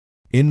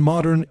In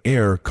modern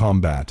air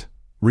combat,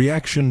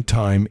 reaction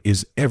time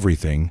is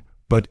everything,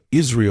 but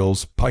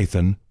Israel's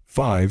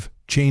Python-5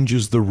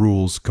 changes the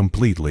rules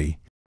completely.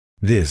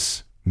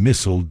 This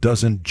missile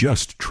doesn't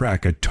just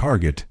track a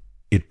target,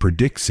 it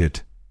predicts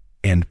it,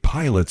 and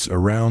pilots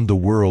around the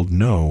world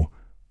know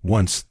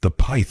once the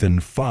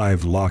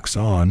Python-5 locks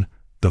on,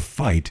 the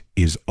fight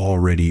is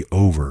already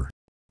over.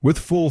 With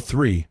full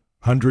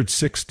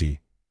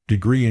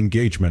 360-degree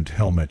engagement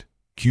helmet,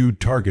 cued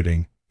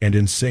targeting, and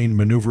insane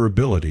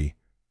maneuverability,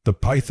 the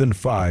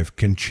Python-5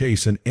 can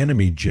chase an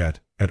enemy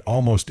jet at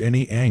almost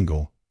any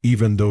angle,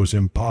 even those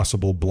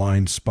impossible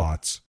blind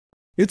spots.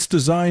 It's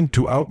designed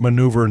to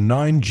outmaneuver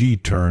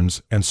 9G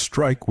turns and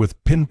strike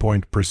with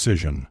pinpoint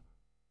precision.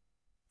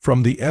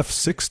 From the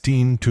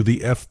F-16 to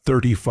the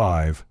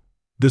F-35,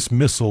 this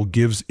missile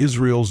gives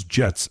Israel's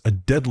jets a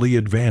deadly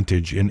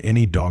advantage in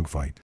any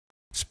dogfight.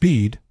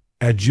 Speed,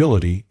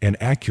 agility,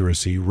 and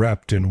accuracy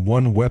wrapped in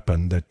one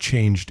weapon that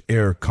changed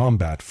air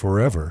combat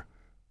forever.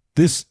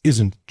 This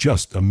isn't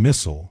just a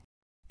missile.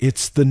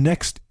 It's the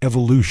next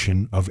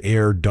evolution of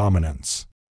air dominance.